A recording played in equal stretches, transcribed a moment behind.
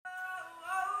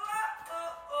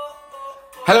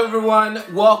Hello everyone,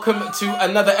 welcome to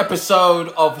another episode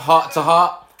of Heart to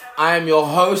Heart. I am your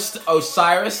host,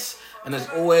 OSIRIS, and as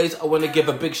always, I want to give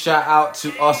a big shout out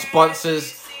to our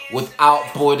sponsors,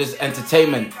 Without Borders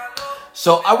Entertainment.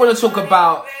 So I want to talk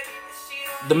about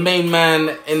the main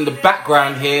man in the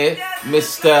background here,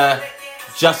 Mr.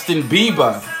 Justin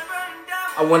Bieber.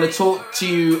 I want to talk to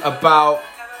you about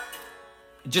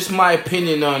just my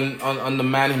opinion on the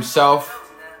man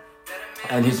himself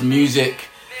and his music,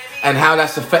 and how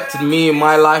that's affected me in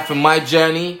my life and my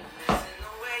journey.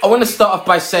 I want to start off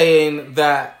by saying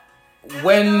that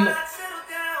when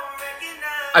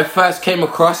I first came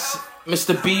across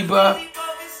Mr. Bieber,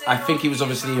 I think he was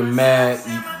obviously a mayor,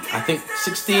 I think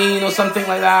 16 or something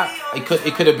like that. It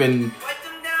could have been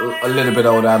a little bit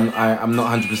older, I'm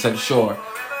not 100% sure.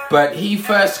 But he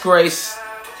first graced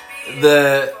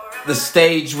the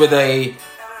stage with a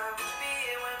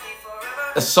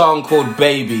song called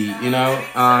Baby, you know,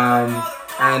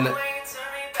 and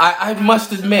I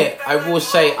must admit, I will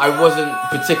say I wasn't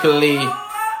particularly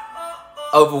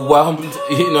overwhelmed,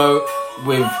 you know,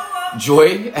 with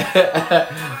joy.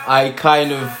 I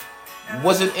kind of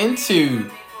wasn't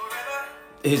into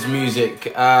his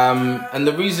music, and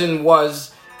the reason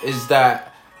is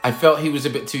that I felt he was a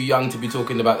bit too young to be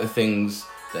talking about the things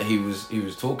that he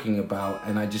was talking about,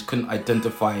 and I just couldn't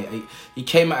identify. He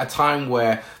came at a time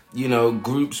where, you know,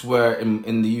 groups were,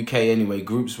 in the UK anyway,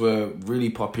 groups were really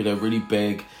popular, really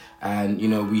big, and, you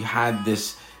know, we had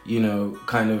this, you know,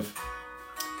 kind of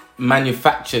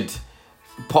manufactured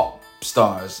pop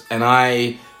stars, and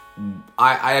I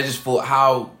just thought,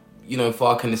 how, you know,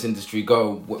 far can this industry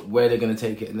go? Where they're going to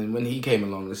take it? And then when he came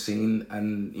along the scene,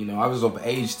 and, you know, I was of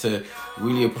age to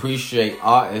really appreciate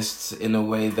artists in a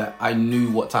way that I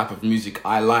knew what type of music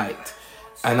I liked,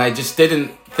 and I just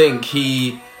didn't think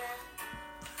he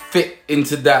fit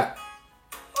into that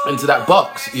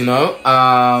box, you know.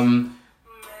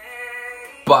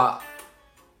 But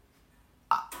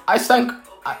I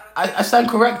stand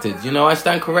corrected, you know. I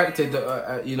stand corrected,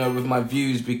 you know, with my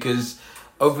views, because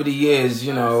over the years,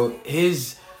 you know,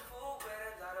 his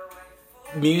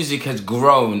music has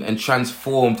grown and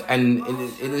transformed, and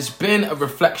it has been a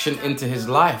reflection into his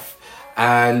life.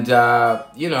 And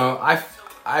you know, I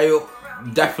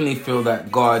definitely feel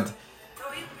that God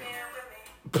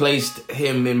placed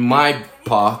him in my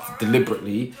path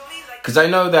deliberately, because I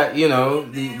know that, you know,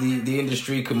 the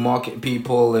industry can market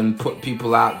people and put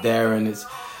people out there, and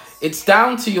it's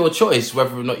down to your choice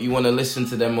whether or not you want to listen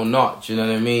to them or not. Do you know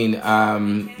what I mean?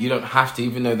 You don't have to,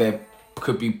 even though they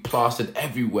could be plastered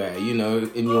everywhere, you know,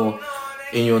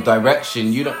 in your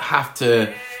direction. You don't have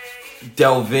to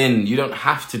delve in. You don't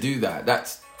have to do that.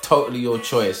 That's totally your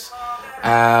choice.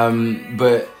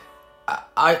 But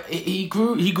he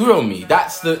grew on me.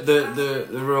 That's the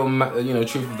real, you know,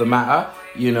 truth of the matter.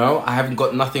 You know, I haven't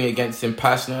got nothing against him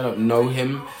personally. I don't know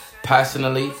him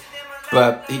personally,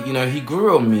 but you know, he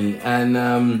grew on me.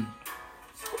 And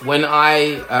when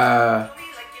I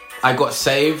got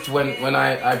saved, when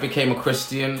I became a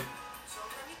Christian,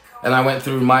 and I went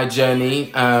through my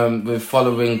journey with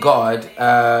following God,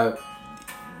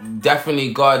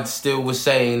 definitely God still was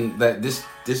saying that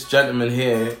this gentleman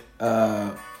here,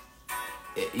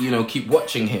 you know, keep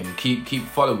watching him, keep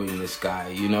following this guy,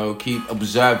 you know, keep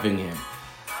observing him.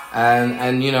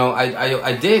 And you know,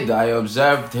 I did. I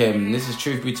observed him. This is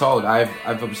truth be told.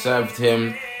 I've observed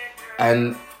him,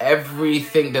 and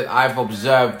everything that I've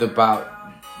observed about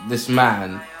this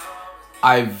man,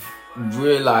 I've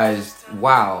realized,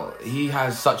 wow, he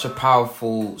has such a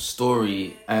powerful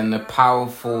story and a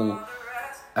powerful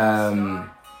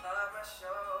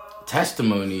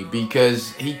testimony,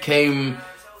 because he came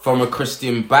from a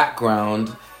Christian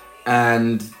background,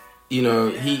 and, you know,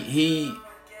 he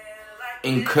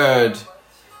incurred,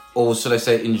 or should I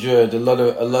say endured, a lot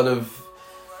of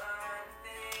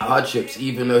hardships,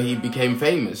 even though he became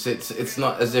famous. It's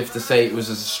not as if to say it was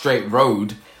a straight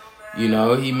road, you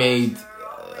know. He made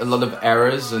a lot of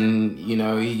errors, and, you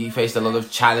know, he faced a lot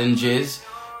of challenges,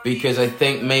 because I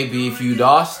think maybe if you'd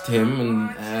asked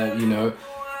him, and you know,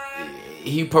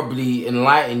 he probably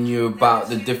enlightened you about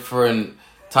the different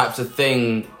types of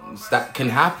things that can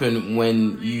happen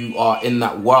when you are in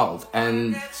that world.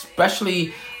 And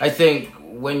especially, I think,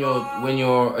 when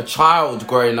you're a child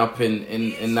growing up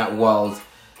in that world,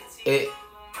 a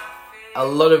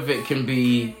lot of it can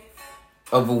be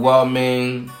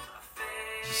overwhelming,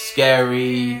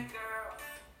 scary,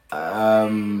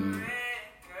 and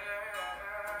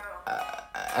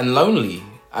lonely.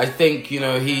 I think, you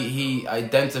know, he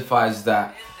identifies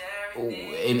that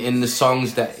in the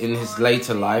songs that in his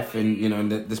later life, and, you know, in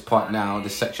this part now,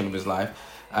 this section of his life,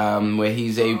 where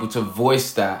he's able to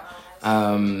voice that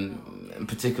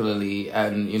particularly.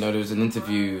 And you know, there was an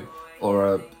interview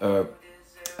or a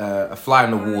fly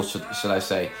on the wall, should I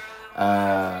say?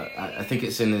 I think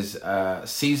it's in his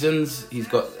Seasons. He's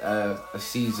got a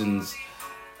Seasons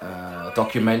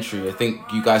documentary. I think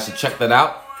you guys should check that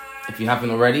out if you haven't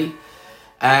already.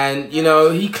 And you know,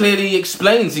 he clearly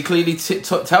explains. He clearly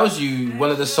tells you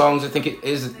one of the songs. I think it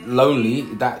is "Lonely."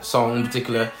 That song in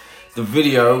particular, the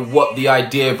video, what the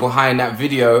idea behind that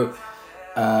video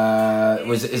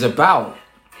is about.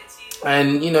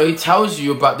 And you know, he tells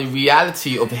you about the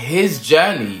reality of his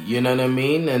journey. You know what I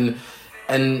mean? And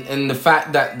the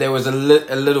fact that there was a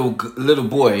little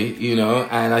boy, you know,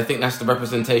 and I think that's the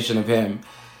representation of him.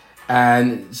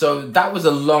 And so that was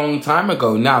a long time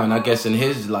ago now, and I guess in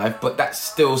his life, but that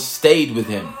still stayed with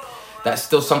him. That's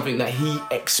still something that he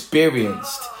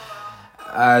experienced.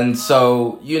 And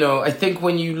so, you know, I think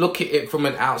when you look at it from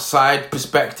an outside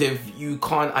perspective, you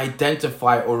can't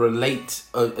identify or relate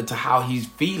to how he's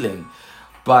feeling.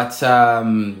 But,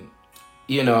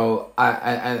 you know,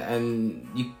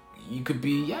 you could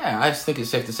be, I just think it's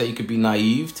safe to say you could be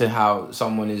naive to how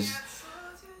someone is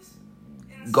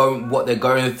what they're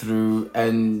going through,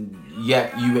 and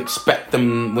yet you expect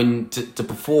them to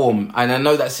perform. And I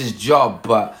know that's his job,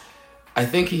 but I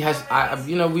think he has,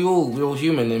 you know, we're all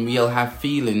human and we all have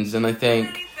feelings. And I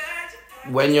think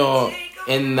when you're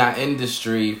in that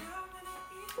industry,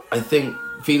 I think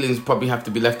feelings probably have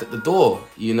to be left at the door.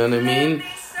 You know what I mean?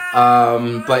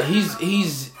 But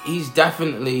he's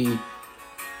definitely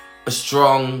a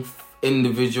strong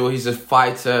individual. He's a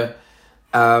fighter.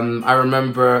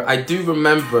 I do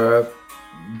remember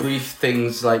brief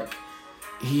things like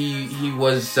he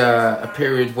was a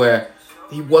period where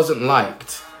he wasn't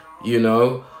liked, you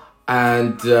know,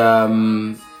 and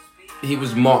he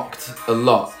was mocked a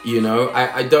lot, you know.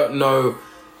 I don't know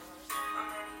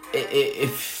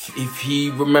if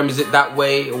he remembers it that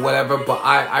way or whatever, but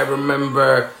I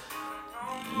remember,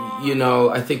 you know,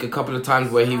 I think a couple of times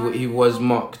where he was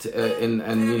mocked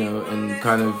and you know, and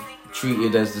kind of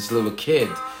treated as this little kid,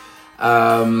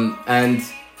 and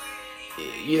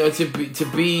you know, to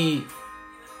be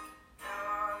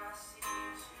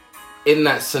in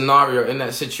that scenario, in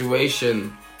that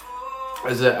situation,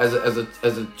 as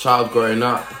a child growing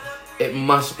up, it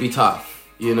must be tough.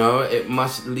 You know, it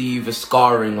must leave a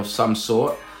scarring of some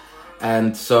sort.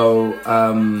 And so,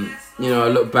 you know, I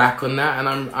look back on that,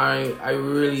 and I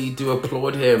really do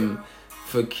applaud him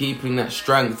for keeping that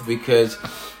strength, because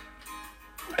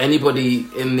anybody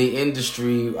in the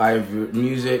industry, either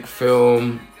music,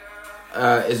 film,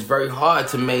 it's very hard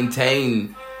to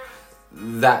maintain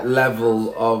that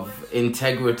level of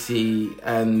integrity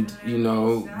and, you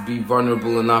know, be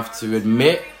vulnerable enough to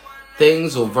admit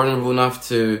things, or vulnerable enough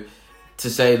to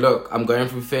say, look, I'm going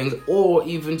through things, or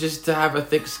even just to have a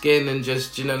thick skin and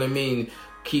just, you know what I mean,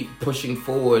 keep pushing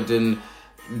forward. And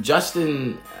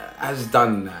Justin has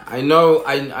done that. I know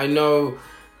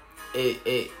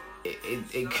it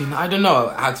can, I don't know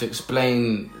how to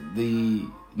explain the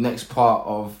next part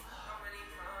of,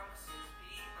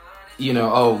 you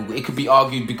know, it could be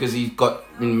argued because he's got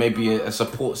maybe a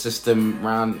support system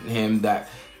around him that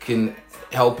can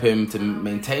help him to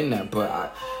maintain that.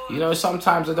 But, you know,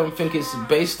 sometimes I don't think it's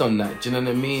based on that. Do you know what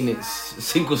I mean? It's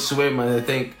single swim, and I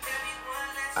think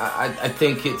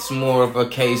it's more of a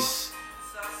case,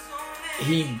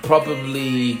 he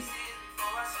probably,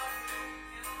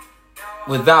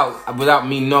 without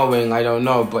me knowing, I don't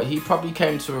know, but he probably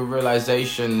came to a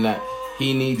realization that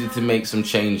he needed to make some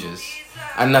changes.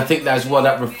 And I think that's what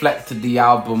that reflected the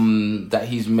album that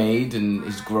he's made and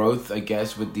his growth, I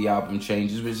guess, with the album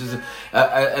Changes, which is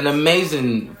an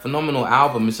amazing, phenomenal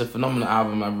album. It's a phenomenal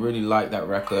album. I really like that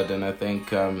record, and I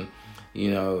think,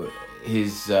 you know,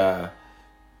 his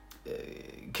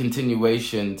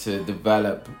continuation to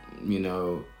develop, you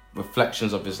know,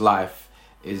 reflections of his life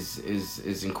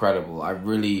is incredible. I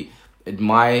really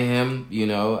admire him, you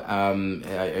know.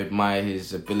 I admire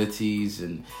his abilities,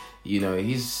 and you know,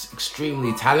 he's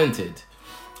extremely talented.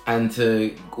 And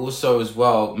to also as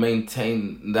well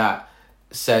maintain that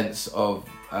sense of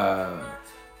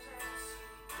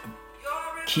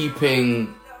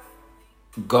keeping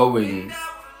going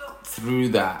through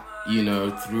that, you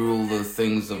know, through all the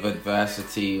things of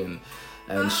adversity and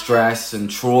stress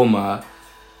and trauma.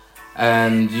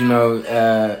 And, you know,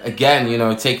 again, you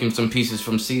know, taking some pieces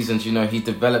from Seasons, you know, he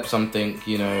developed something,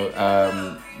 you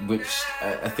know, which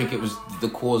I think it was the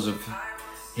cause of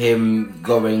him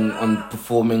going on,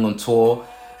 performing on tour,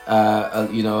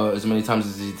 you know, as many times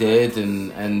as he did.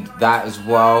 And that as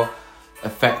well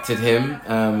affected him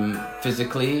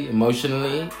physically,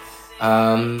 emotionally.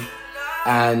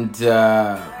 and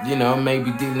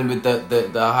maybe dealing with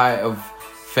the height of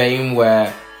fame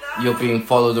where you're being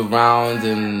followed around,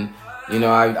 and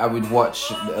I would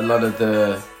watch a lot of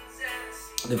the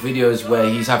videos where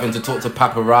he's having to talk to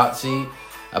paparazzi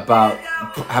about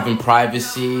having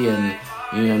privacy and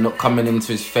not coming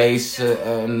into his face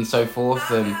and so forth.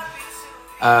 And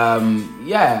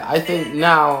I think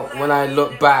now when I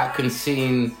look back and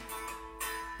seeing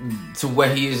to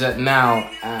where he is at now,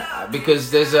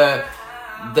 because there's a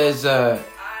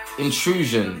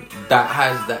intrusion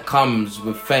that comes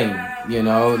with fame.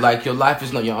 Like, your life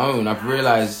is not your own. I've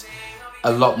realized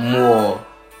a lot more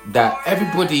that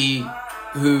everybody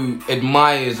who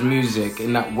admires music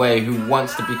in that way, who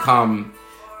wants to become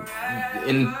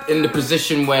in the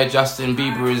position where Justin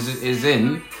Bieber is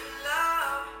in,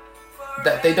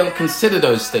 that they don't consider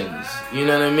those things. You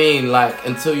know what I mean? Like,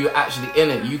 until you're actually in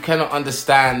it, you cannot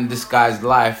understand this guy's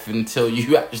life until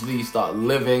you actually start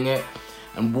living it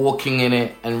and walking in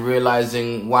it and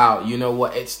realizing, wow, you know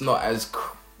what? It's not as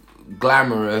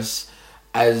glamorous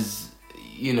as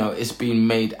it's being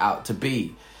made out to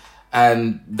be.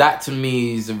 And that to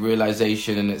me is a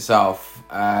realization in itself.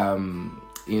 And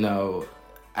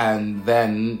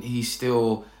then he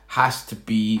still has to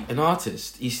be an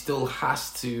artist. He still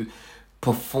has to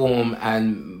perform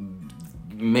and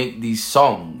make these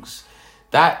songs.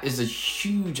 That is a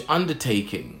huge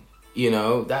undertaking.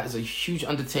 That is a huge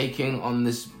undertaking on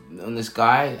this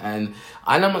guy. And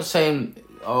I'm not saying,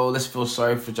 oh, let's feel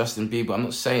sorry for Justin Bieber. I'm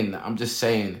not saying that. I'm just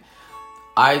saying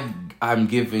I'm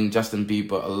giving Justin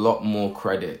Bieber a lot more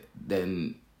credit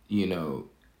than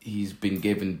he's been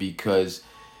given, because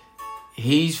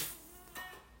I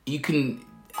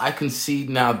can see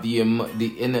now the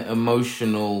inner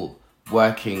emotional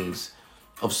workings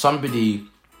of somebody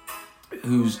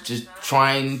who's just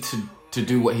trying to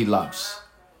do what he loves.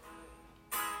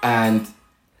 And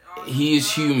he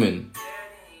is human.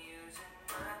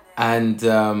 And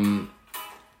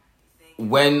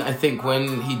when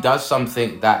he does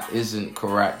something that isn't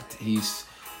correct, he's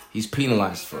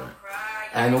penalized for it.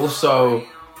 And also,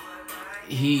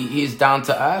 he is down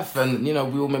to earth, and we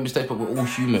all make mistakes, but we're all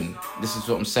human. This is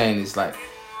what I'm saying. It's like,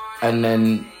 and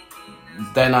then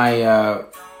I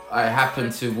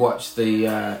happened to watch the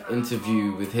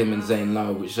interview with him and Zane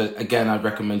Lowe, which again I'd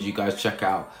recommend you guys check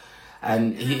out.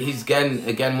 And he's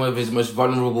again one of his most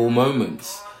vulnerable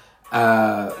moments,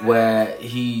 where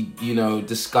he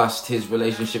discussed his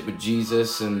relationship with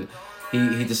Jesus, and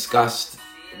he discussed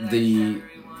the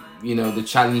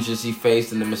challenges he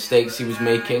faced and the mistakes he was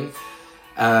making,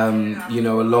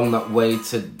 along that way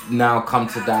to now come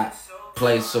to that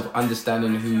place of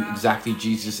understanding who exactly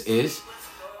Jesus is.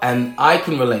 And I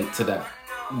can relate to that,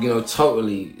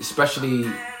 totally,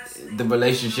 especially the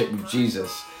relationship with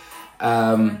Jesus,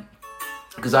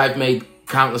 because I've made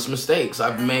countless mistakes.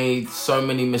 I've made so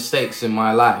many mistakes in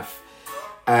my life,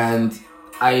 and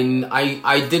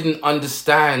I didn't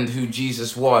understand who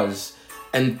Jesus was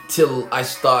until I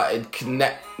started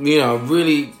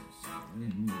really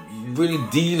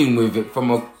dealing with it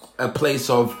from a place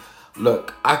of,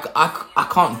 look, I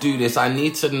can't do this. I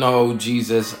need to know,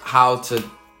 Jesus, how to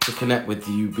connect with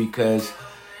you, because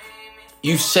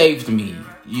you saved me.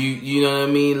 You know what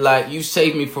I mean? Like, you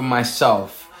saved me from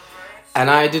myself. And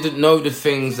I didn't know the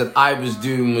things that I was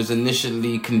doing was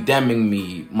initially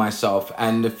condemning myself,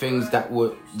 and the things that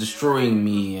were destroying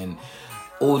me, and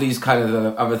all these kind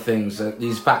of other things,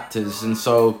 these factors. And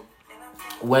so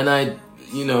when I,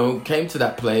 came to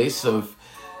that place of,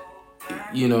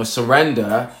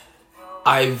 surrender,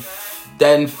 I've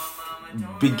then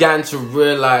began to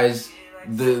realize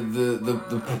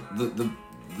the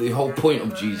whole point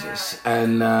of Jesus.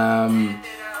 And I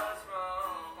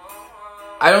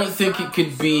don't think it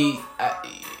could be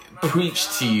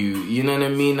preached to you, you know what I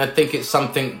mean? I think it's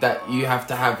something that you have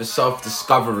to have a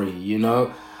self-discovery, and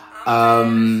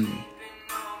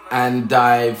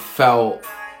I felt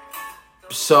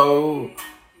so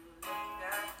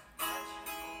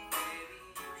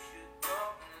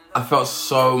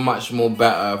much more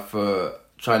better for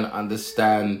trying to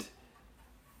understand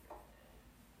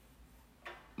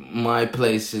my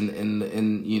place in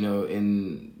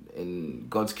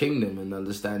God's kingdom, and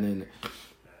understanding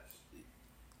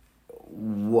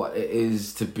what it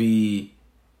is to be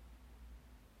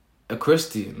a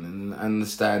Christian, and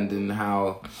understanding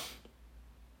how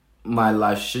my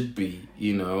life should be.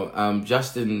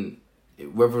 Justin,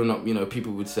 whether or not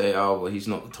people would say, oh well, he's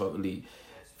not totally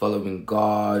following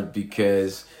God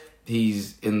because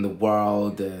he's in the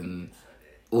world and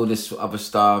all this other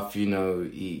stuff,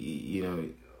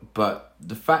 but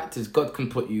the fact is, God can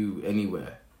put you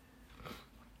anywhere.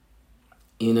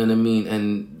 You know what I mean?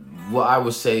 And what I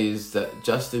would say is that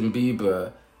Justin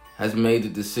Bieber has made a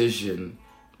decision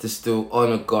to still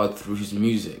honor God through his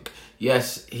music.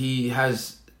 Yes, he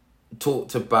has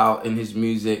talked about in his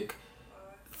music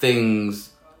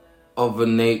things of a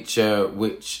nature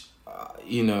which,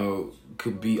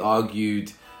 could be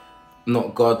argued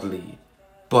not godly.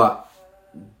 But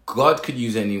God could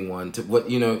use anyone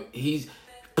to, he's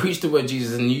preached the word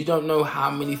Jesus, and you don't know how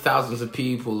many thousands of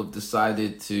people have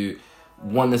decided to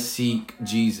want to seek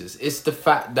Jesus. It's the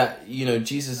fact that,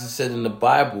 Jesus has said in the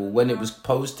Bible, when it was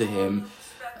posed to him,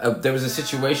 there was a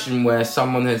situation where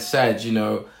someone had said,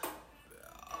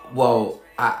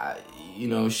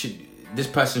 this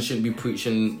person shouldn't be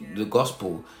preaching the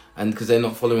gospel, and because they're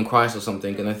not following Christ or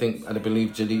something. And I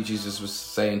believe Jesus was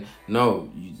saying, no,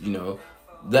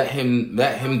 let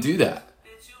him do that.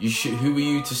 Who are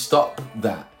you to stop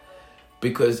that?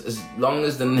 Because as long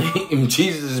as the name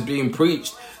Jesus is being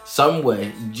preached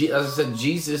somewhere, as I said,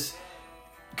 Jesus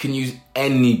can use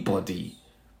anybody.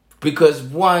 Because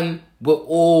one, we're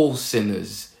all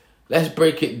sinners. Let's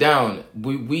break it down.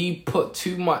 We put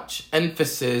too much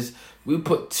emphasis, we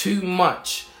put too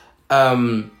much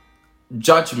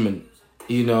judgment,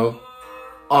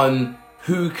 on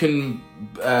who can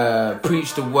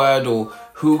preach the word or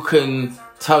who can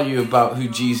tell you about who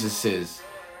Jesus is.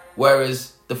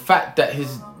 Whereas the fact that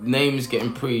his name is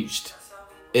getting preached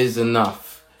is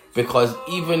enough. Because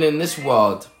even in this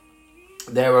world,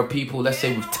 there are people, let's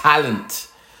say, with talent,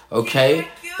 okay,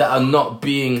 that are not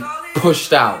being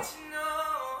pushed out.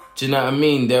 Do you know what I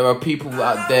mean? There are people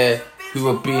out there who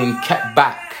are being kept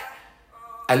back,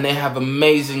 and they have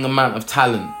amazing amount of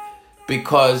talent,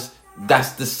 because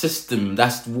that's the system.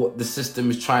 That's what the system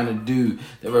is trying to do.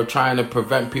 They were trying to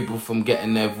prevent people from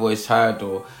getting their voice heard,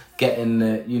 or getting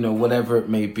the, whatever it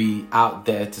may be out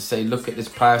there to say, look at this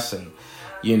person.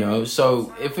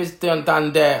 So if it's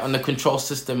done there on the control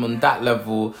system on that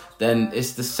level, then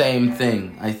it's the same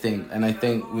thing, I think. And I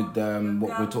think with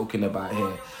what we're talking about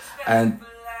here. And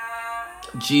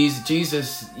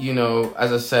Jesus,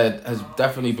 as I said, has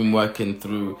definitely been working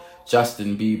through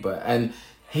Justin Bieber. And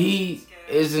he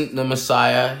isn't the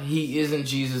Messiah. He isn't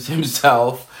Jesus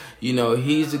himself.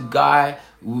 He's a guy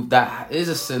that is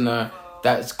a sinner,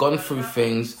 that's gone through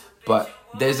things, but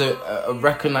there's a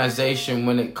recognition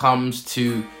when it comes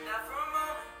to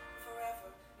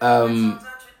when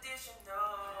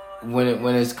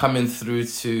it's coming through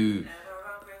to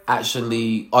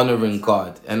actually honoring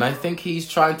God. And I think he's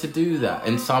trying to do that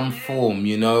in some form,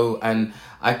 and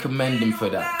I commend him for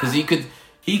that, because he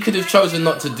could have chosen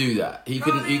not to do that. He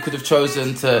could have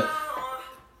chosen to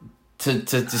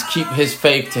just keep his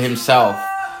faith to himself.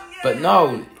 But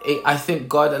no, I think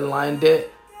God aligned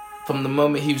it from the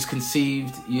moment he was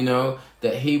conceived,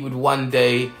 that he would one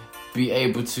day be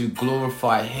able to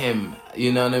glorify him,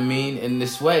 in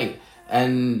this way.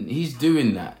 And he's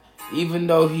doing that. Even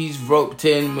though he's roped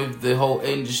in with the whole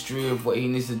industry of what he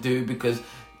needs to do, because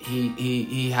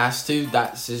he has to,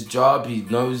 that's his job, he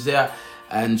knows that.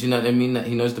 And that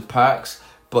he knows the perks.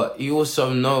 But he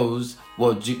also knows,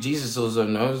 Jesus also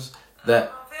knows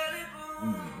that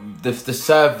the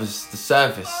service,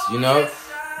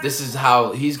 this is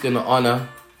how he's going to honor.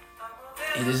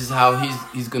 This is how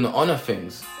he's going to honor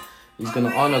things. He's going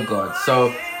to honor God.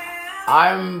 So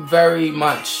I'm very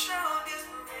much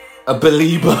a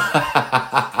believer.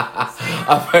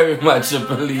 I'm very much a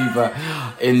believer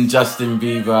in Justin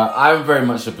Bieber. I'm very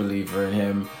much a believer in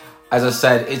him. As I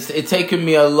said, it's taken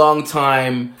me a long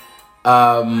time.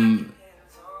 I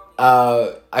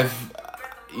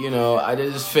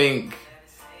just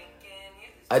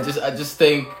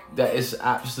think that it's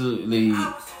absolutely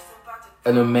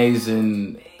an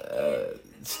amazing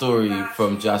story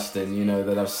from Justin,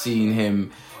 that I've seen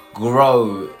him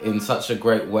grow in such a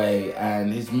great way.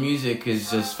 And his music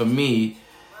is just, for me,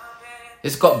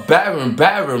 it's got better and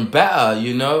better and better,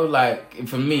 like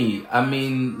for me. I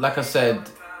mean, like I said,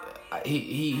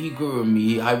 he grew with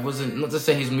me. I wasn't, not to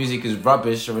say his music is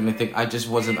rubbish or anything, I just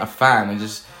wasn't a fan.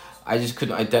 I just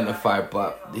couldn't identify.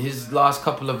 But his last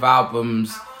couple of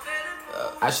albums,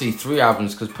 actually 3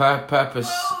 albums, because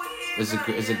Purpose is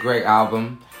a great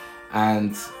album,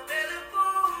 and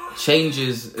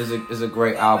Changes is a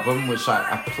great album, which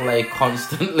I play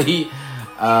constantly,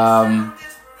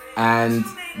 and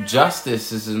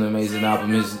Justice is an amazing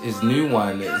album. His new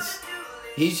one,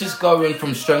 he's just going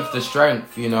from strength to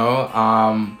strength.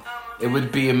 It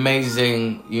would be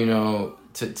amazing,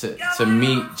 to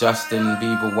meet Justin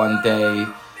Bieber one day.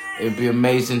 It would be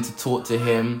amazing to talk to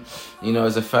him,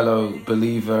 as a fellow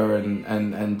believer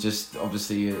and just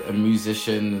obviously a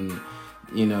musician, and,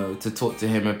 to talk to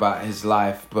him about his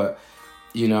life. But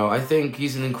I think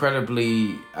he's an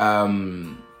incredibly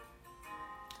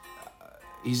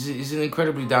he's an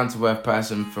incredibly down to earth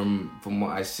person from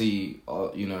what I see.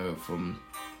 From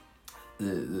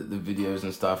the videos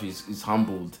and stuff. He's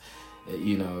humbled,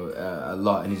 a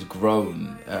lot, and he's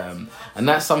grown. And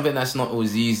that's something that's not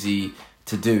always easy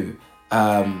to do.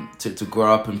 To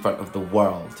grow up in front of the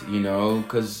world,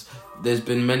 because there's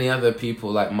been many other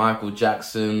people like Michael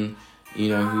Jackson,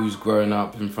 who's grown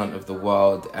up in front of the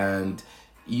world, and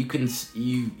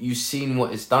you've seen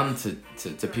what it's done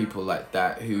to people like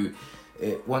that who,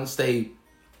 once they,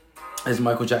 as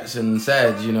Michael Jackson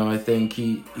said, I think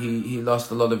he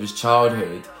lost a lot of his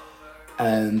childhood,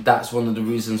 and that's one of the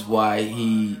reasons why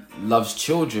he loves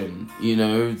children.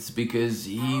 It's because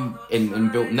he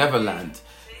built Neverland,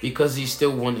 because he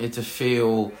still wanted to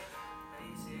feel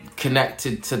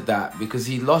connected to that, because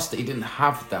he lost it. He didn't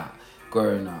have that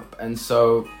growing up. And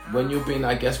so when you're being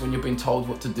told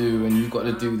what to do, and you've got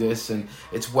to do this, and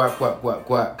it's work,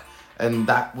 and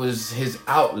that was his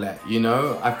outlet,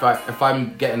 if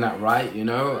I'm getting that right,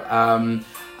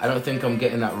 I don't think I'm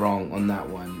getting that wrong on that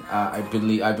one. I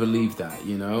believe that,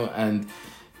 and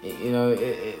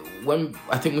when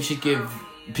I think we should give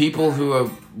people who are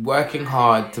working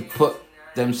hard to put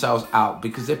themselves out,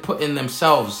 because they're putting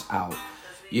themselves out,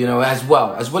 as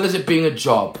well as it being a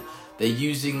job. They're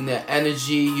using their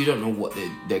energy. You don't know what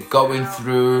they're going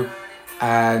through,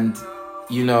 and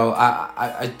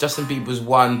Justin Bieber's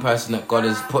one person that God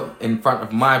has put in front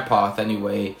of my path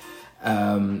anyway,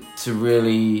 to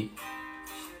really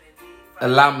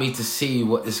allow me to see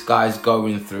what this guy's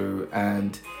going through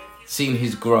and seeing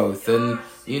his growth. And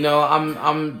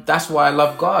I'm that's why I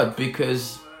love God,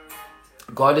 because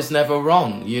God is never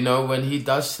wrong. When he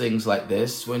does things like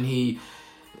this, when he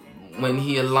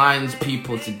aligns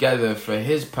people together for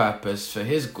his purpose, for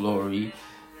his glory,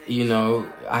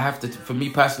 I have to, for me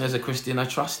personally as a Christian, I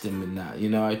trust him in that.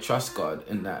 I trust God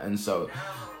in that. And so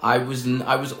I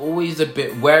was always a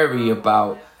bit wary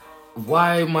about,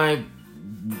 why am I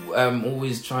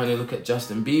always trying to look at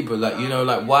Justin Bieber? Like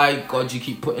why, God, you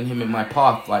keep putting him in my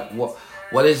path? Like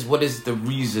what is the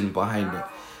reason behind it?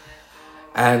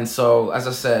 And so, as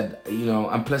I said,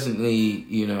 I'm pleasantly,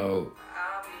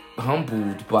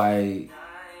 humbled by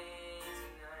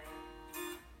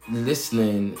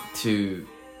listening to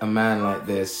a man like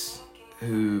this,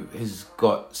 who has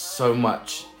got so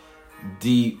much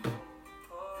deep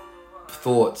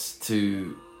thoughts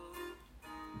to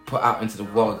put out into the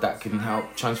world that can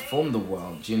help transform the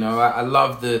world. I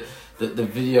love the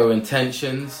video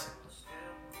intentions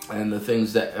and the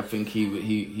things that I think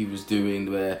he was doing,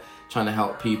 where trying to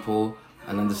help people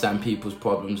and understand people's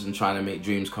problems and trying to make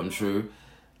dreams come true.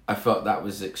 I felt that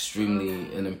was extremely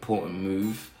an important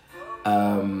move.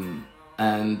 And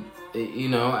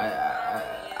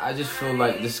I just feel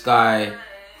like this guy,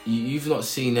 you've not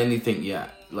seen anything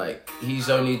yet. Like, he's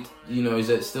only, is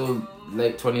it still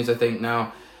late 20s, I think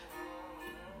now?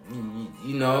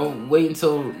 Wait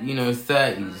until,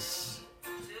 30s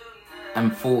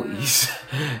and 40s.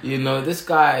 This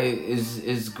guy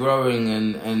is growing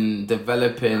and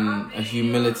developing a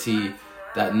humility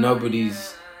that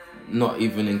nobody's not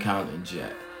even encountered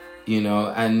yet.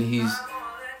 And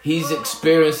he's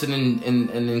experienced and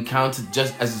encountered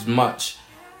just as much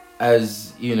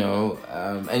as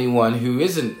anyone who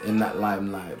isn't in that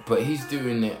limelight, but he's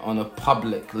doing it on a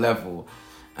public level.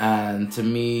 And to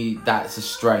me, that's a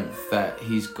strength that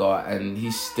he's got, and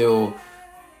he's still,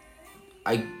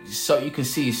 so you can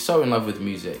see he's so in love with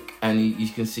music, and you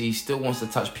can see he still wants to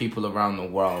touch people around the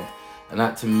world, and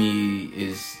that to me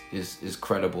is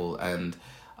credible. And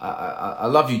I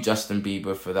love you, Justin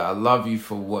Bieber, for that. I love you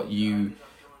for what you've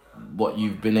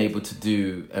been able to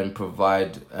do and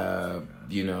provide,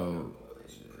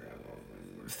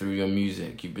 through your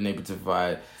music. You've been able to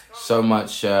provide so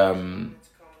much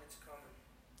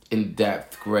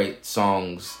in-depth, great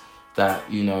songs that,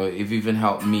 have even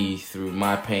helped me through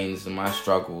my pains and my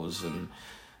struggles. And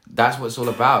that's what it's all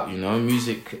about,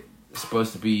 Music is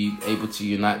supposed to be able to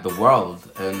unite the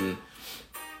world, and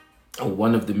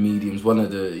one of the mediums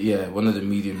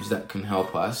that can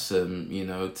help us,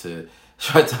 to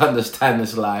try to understand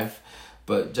this life.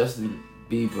 But Justin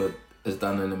Bieber has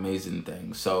done an amazing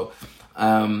thing. So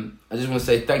I just want to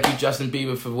say thank you, Justin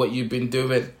Bieber, for what you've been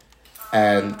doing,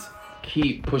 and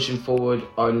keep pushing forward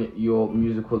on your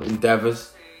musical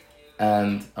endeavors.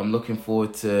 And I'm looking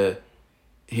forward to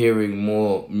hearing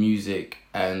more music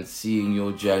and seeing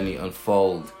your journey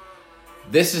unfold.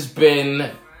 This has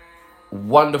been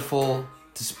wonderful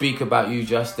to speak about you,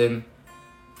 Justin.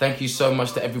 Thank you so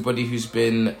much to everybody who's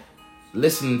been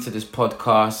listening to this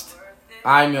podcast.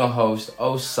 I'm your host,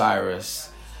 OSIRIS.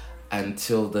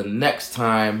 Until the next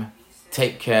time,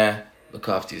 take care. Look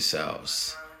after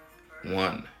yourselves.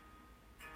 1.